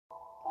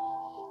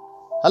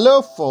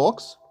Hello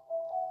folks,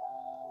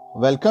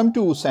 welcome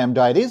to Sam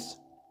Diaries.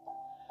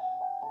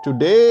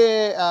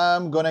 Today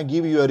I'm gonna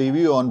give you a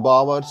review on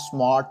Bauer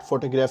Smart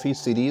Photography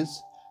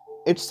series.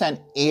 It's an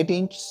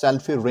 8-inch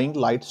selfie ring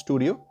light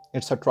studio.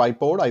 It's a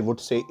tripod. I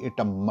would say it's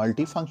a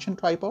multi-function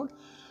tripod.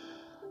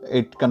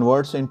 It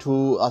converts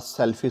into a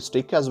selfie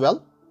stick as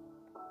well.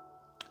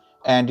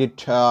 And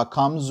it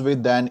comes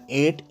with an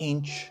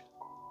 8-inch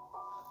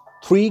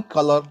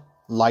 3-color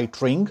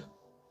light ring.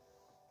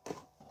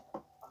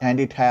 And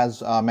it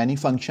has many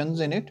functions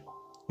in it.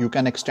 You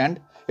can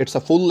extend. It's a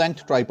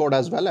full-length tripod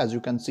as well, as you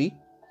can see.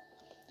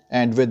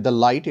 And with the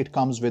light, it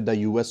comes with the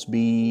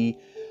USB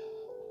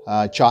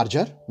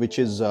charger, which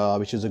is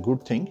a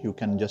good thing. You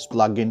can just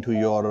plug into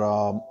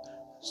your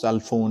cell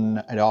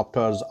phone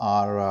adapters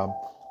or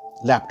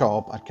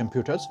laptop or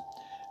computers.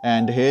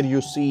 And here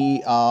you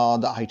see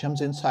the items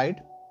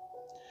inside.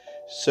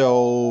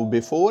 So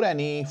before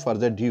any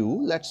further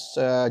ado, let's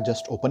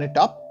just open it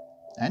up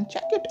and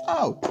check it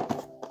out.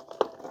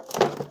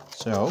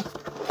 So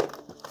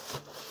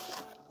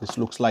this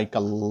looks like a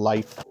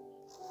light.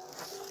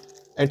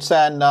 It's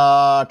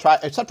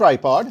a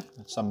tripod.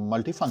 It's a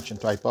multifunction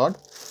tripod.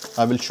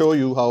 I will show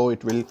you how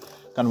it will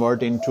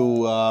convert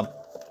into a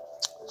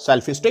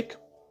selfie stick.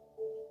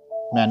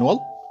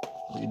 Manual.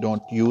 We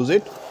don't use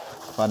it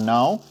for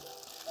now.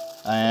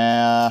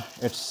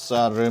 It's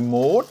a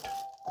remote,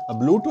 a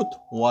Bluetooth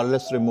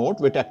wireless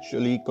remote, which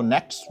actually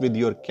connects with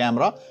your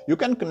camera. You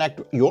can connect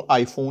your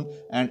iPhone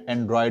and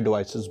Android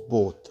devices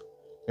both.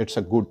 It's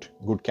a good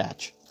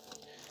catch.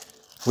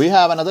 We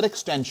have another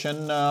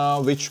extension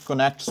which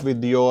connects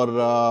with your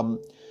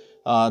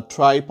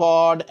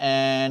tripod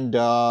and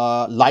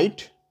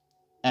light,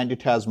 and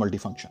it has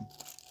multifunction.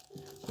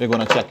 We're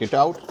going to check it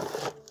out.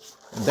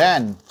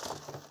 Then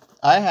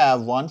I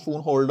have one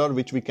phone holder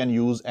which we can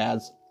use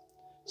as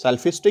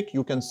selfie stick.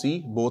 You can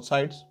see both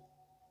sides,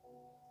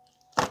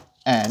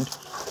 and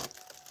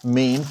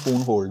main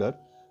phone holder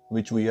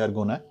which we are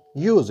going to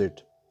use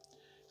it.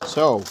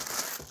 So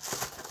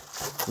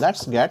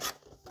let's get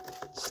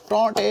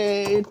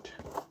started.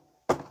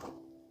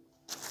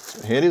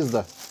 So here is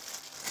the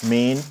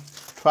main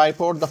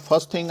tripod. The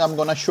first thing I'm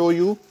going to show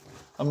you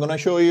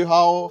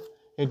how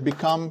it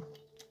become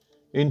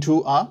into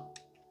a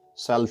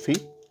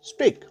selfie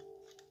stick.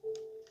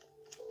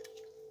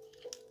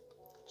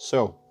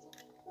 So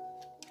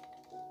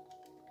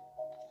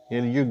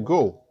here you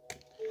go.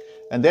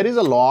 And there is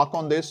a lock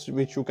on this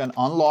which you can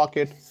unlock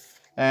it,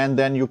 and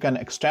then you can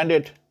extend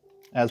it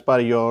as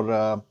per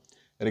your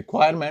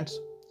requirements.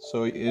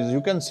 So as you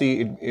can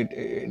see,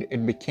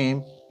 it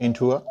became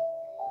into a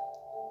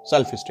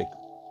selfie stick.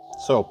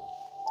 So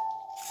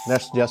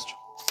let's just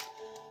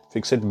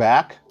fix it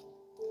back,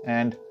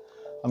 and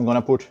I'm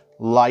gonna put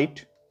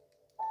light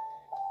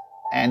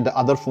and the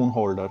other phone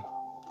holder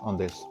on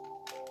this.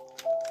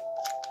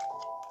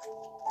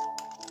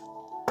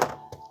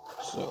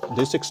 So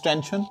this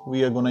extension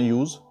we are gonna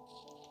use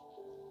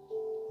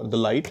for the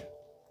light.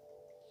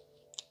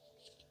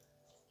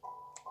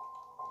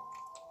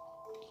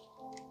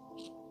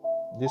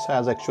 This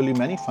has actually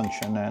many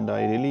functions, and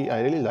I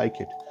really like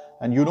it.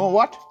 And you know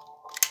what?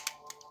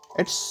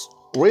 It's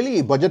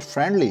really budget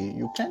friendly.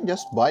 You can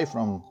just buy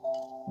from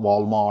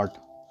Walmart,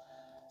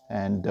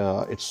 and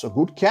it's a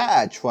good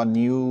catch for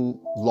new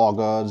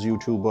vloggers,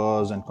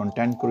 YouTubers, and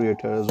content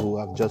creators who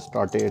have just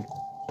started.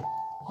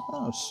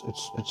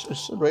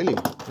 It's a really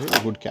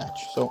good catch.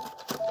 So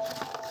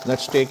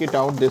let's take it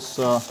out. This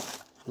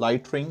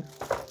light ring,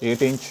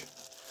 8-inch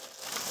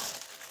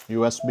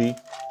USB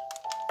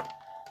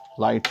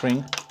light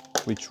ring,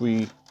 which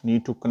we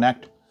need to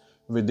connect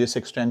with this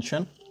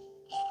extension.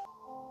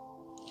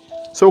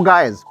 So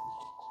guys,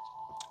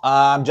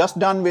 I'm just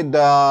done with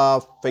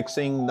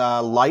fixing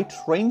the light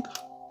ring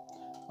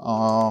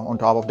on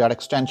top of that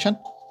extension,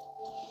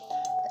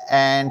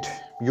 and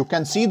you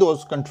can see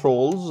those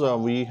controls.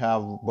 We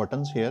have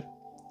buttons here.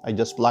 I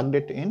just plugged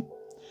it in.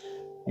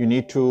 You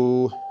need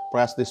to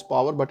press this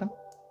power button.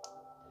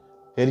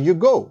 Here you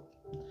go,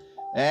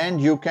 and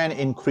you can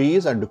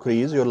increase or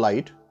decrease your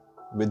light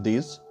with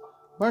these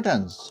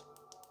buttons.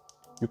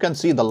 You can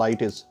see the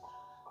light is,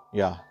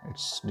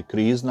 it's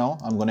decreased now.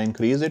 I'm going to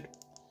increase it.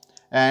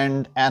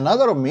 And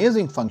another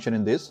amazing function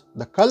in this,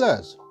 the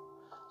colors.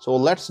 So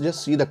let's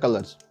just see the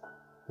colors.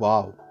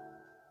 Wow.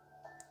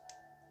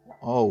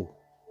 Oh,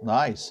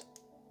 nice.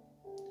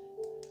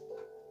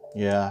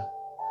 Yeah,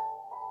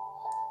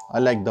 I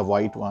like the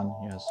white one.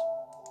 Yes.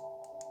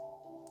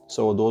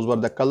 So those were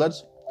the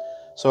colors.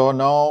 So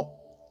now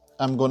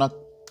I'm gonna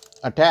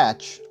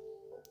attach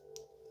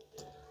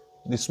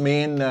this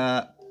main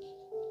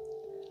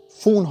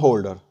phone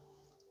holder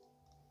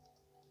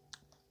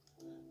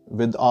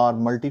with our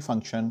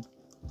multifunction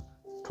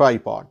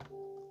tripod.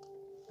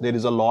 There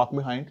is a lock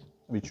behind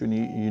which you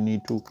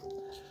need to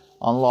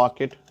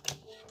unlock it,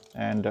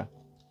 and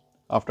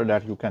after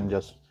that you can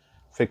just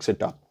fix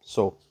it up.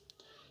 So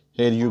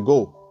here you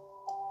go.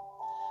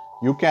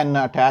 You can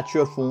attach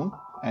your phone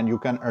and you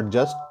can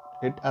adjust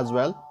it as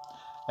well,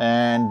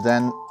 and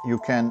then you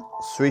can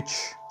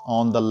switch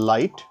on the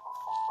light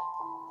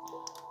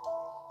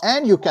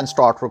and you can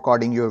start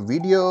recording your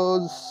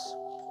videos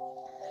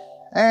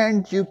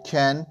and you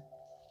can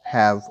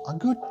have a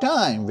good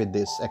time with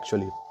this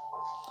actually.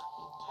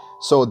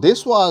 So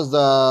this was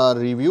the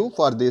review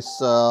for this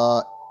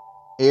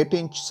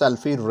 8-inch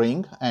selfie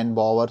ring and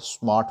Bauer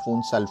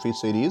smartphone selfie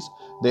series.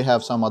 They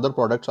have some other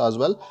products as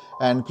well,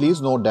 and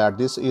please note that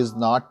this is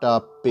not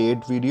a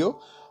paid video.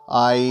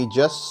 I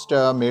just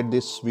made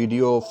this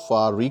video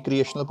for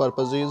recreational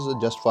purposes,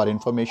 just for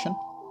information.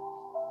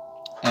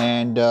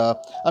 And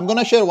I'm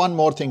gonna share one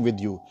more thing with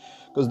you,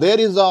 because there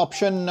is an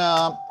option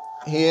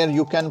here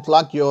you can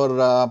plug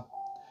your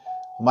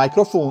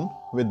microphone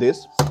with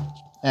this,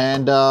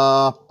 and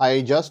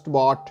I just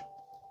bought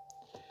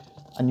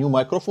a new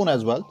microphone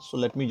as well. So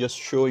let me just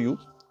show you.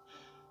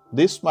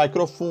 This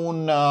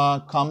microphone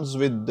comes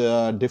with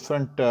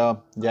different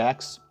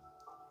jacks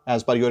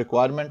as per your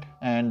requirement,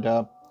 and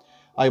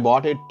I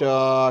bought it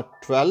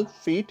 12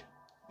 feet.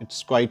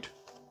 It's quite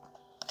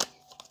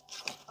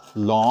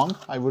long,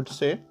 I would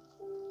say,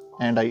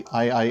 and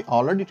I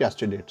already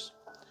tested it.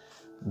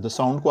 The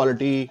sound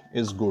quality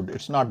is good,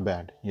 it's not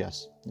bad.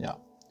 Yes, yeah,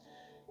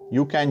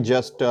 you can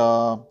just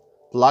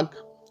plug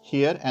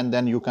here and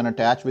then you can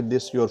attach with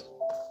this your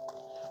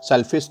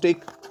selfie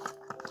stick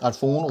or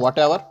phone,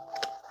 whatever,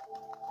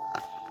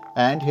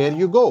 and here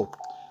you go.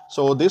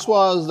 So this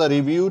was the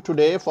review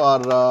today for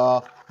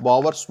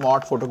Bauer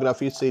Smart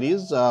Photography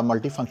Series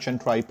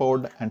multifunction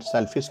tripod and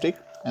selfie stick,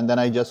 and then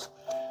I just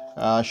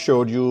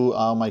showed you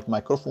my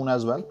microphone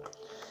as well.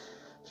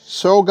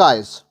 So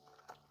guys,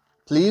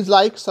 please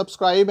like,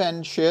 subscribe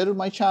and share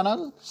my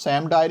channel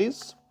Sam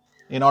Diaries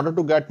in order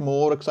to get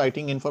more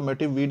exciting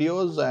informative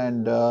videos.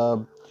 And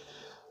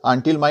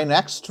until my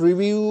next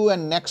review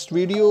and next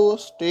video,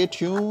 stay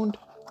tuned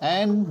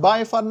and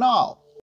bye for now.